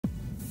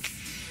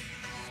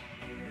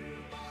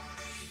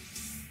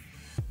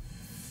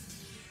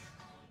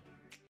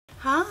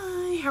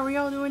Hi, how are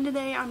y'all doing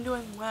today? I'm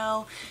doing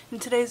well. In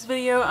today's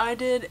video, I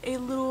did a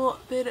little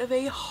bit of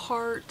a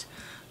heart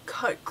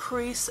cut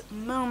crease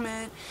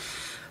moment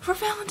for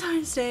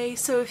Valentine's Day.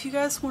 So if you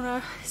guys want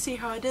to see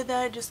how I did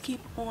that, just keep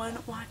on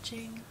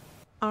watching.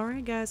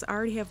 Alright guys, I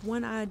already have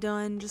one eye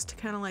done just to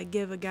kind of like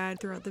give a guide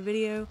throughout the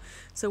video.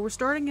 So we're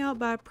starting out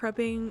by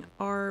prepping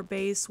our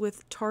base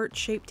with Tarte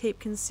Shape Tape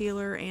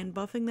Concealer and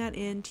buffing that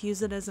in to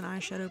use it as an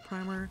eyeshadow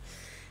primer.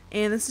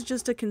 And this is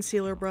just a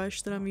concealer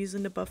brush that I'm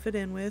using to buff it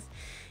in with.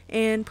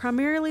 And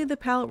primarily the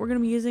palette we're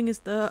going to be using is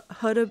the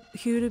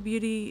Huda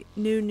Beauty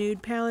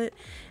Nude palette.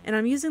 And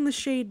I'm using the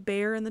shade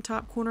Bare in the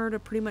top corner to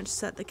pretty much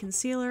set the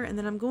concealer. And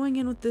then I'm going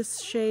in with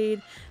this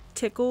shade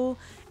Tickle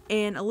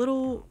and a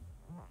little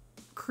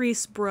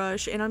crease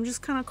brush. And I'm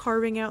just kind of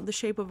carving out the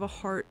shape of a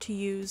heart to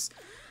use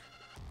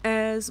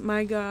as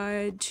my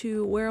guide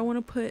to where I want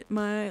to put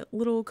my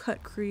little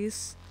cut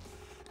crease.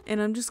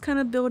 And I'm just kind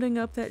of building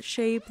up that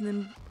shape and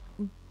then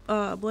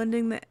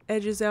blending the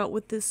edges out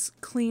with this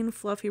clean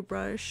fluffy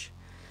brush.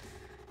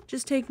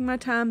 Just taking my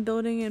time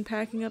building and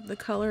packing up the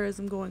color as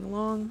I'm going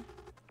along.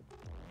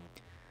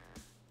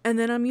 And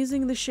then I'm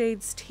using the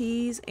shades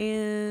Tease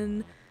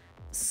and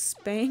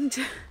Spanked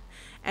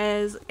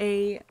as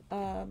a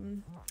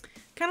kind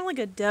of like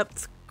a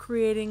depth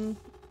creating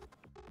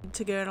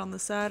to get on the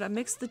side. I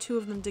mixed the two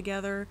of them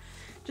together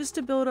just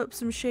to build up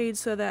some shades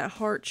so that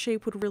heart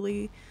shape would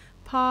really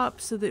pop,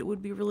 so that it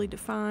would be really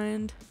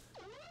defined.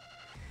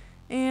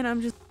 And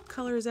I'm just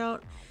colors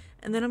out,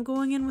 and then I'm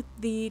going in with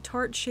the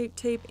Tarte Shape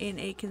Tape and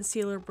a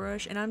concealer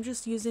brush, and I'm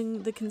just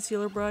using the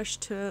concealer brush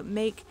to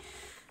make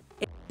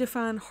a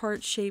defined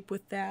heart shape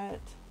with that.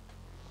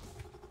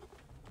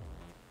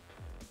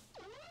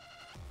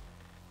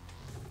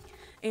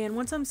 And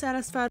once I'm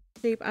satisfied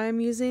with the shape,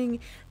 I'm using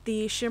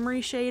the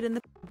shimmery shade in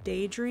the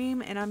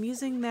Daydream, and I'm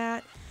using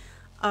that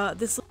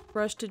this little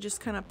brush to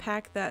just kind of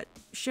pack that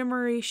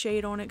shimmery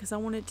shade on it because I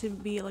want it to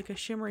be like a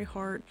shimmery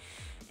heart.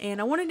 And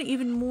I wanted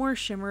even more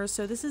shimmer,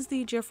 so this is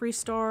the Jeffree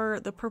Star,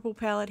 the purple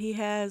palette he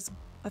has.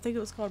 I think it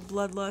was called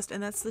Bloodlust,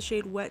 and that's the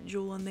shade Wet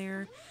Jewel in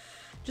there.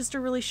 Just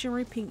a really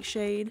shimmery pink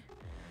shade.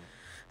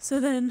 So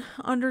then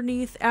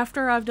underneath,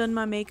 after I've done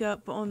my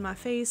makeup on my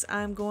face,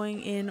 I'm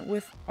going in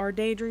with our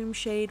Daydream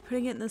shade,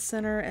 putting it in the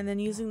center, and then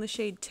using the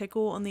shade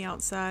Tickle on the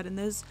outside. And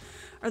those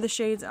are the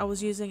shades I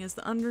was using as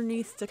the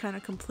underneath to kind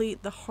of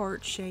complete the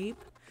heart shape.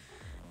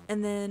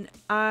 And then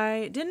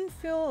I didn't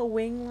fill a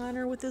wing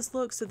liner with this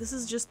look, so this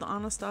is just the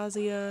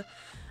Anastasia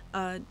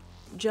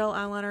gel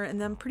eyeliner,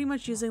 and then I'm pretty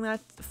much using that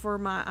for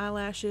my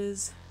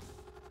eyelashes.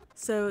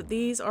 So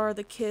these are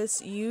the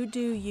Kiss You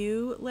Do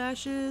You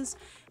lashes.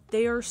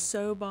 They are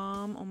so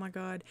bomb, oh my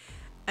god.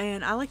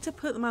 And I like to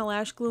put my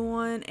lash glue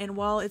on, and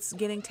while it's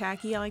getting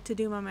tacky, I like to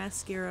do my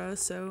mascara,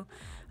 so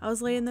I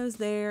was laying those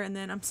there. And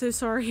then I'm so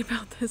sorry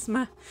about this,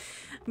 my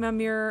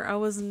mirror, I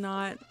was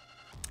not...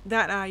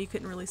 That eye you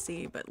couldn't really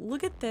see, but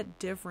look at that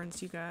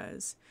difference, you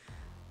guys.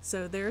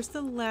 So there's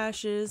the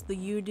lashes, the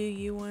You Do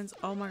You ones.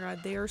 Oh my god,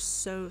 they are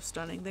so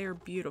stunning. They are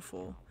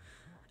beautiful.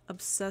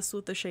 Obsessed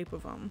with the shape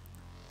of them.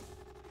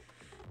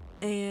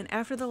 And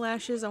after the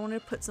lashes, I want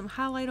to put some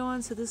highlight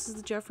on. So this is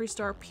the Jeffree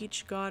Star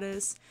Peach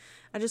Goddess.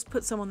 I just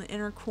put some on the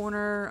inner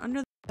corner,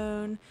 under the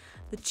bone,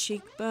 the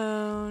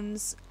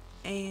cheekbones,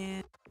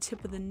 and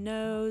tip of the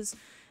nose,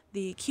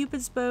 the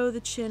Cupid's bow,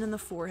 the chin, and the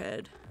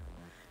forehead.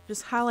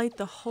 Just highlight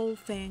the whole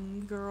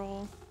thing,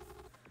 girl.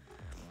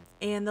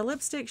 And the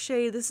lipstick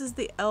shade, this is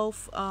the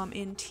e.l.f.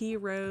 In Tea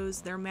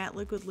Rose, their matte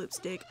liquid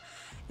lipstick.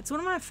 It's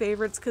one of my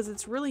favorites because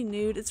it's really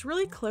nude. It's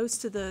really close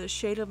to the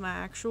shade of my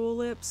actual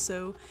lips,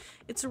 so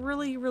it's a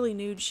really, really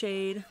nude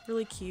shade.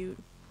 Really cute.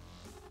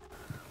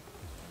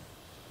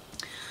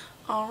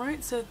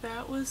 Alright, so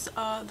that was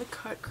the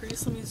cut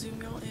crease. Let me zoom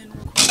y'all in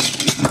real quick.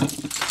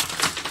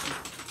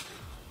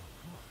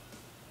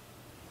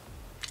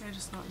 I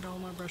just knocked all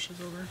my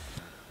brushes over.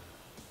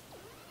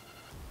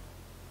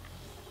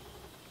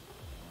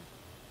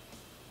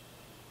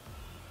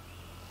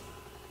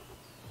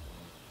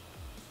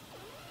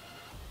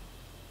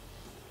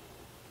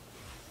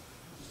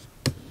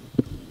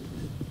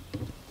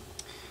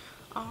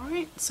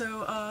 Alright,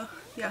 so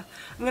yeah,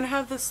 I'm gonna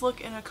have this look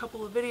in a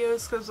couple of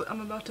videos because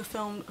I'm about to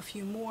film a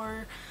few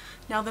more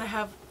now that I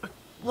have a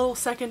little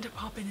second to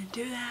pop in and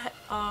do that.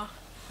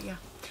 Yeah.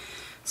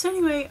 So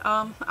anyway,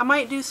 I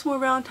might do some more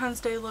Valentine's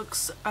Day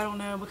looks, I don't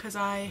know, because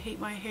I hate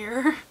my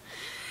hair.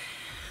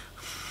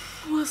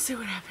 We'll see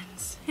what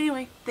happens.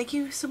 Anyway, thank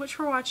you so much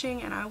for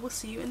watching, and I will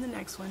see you in the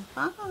next one.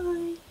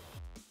 Bye!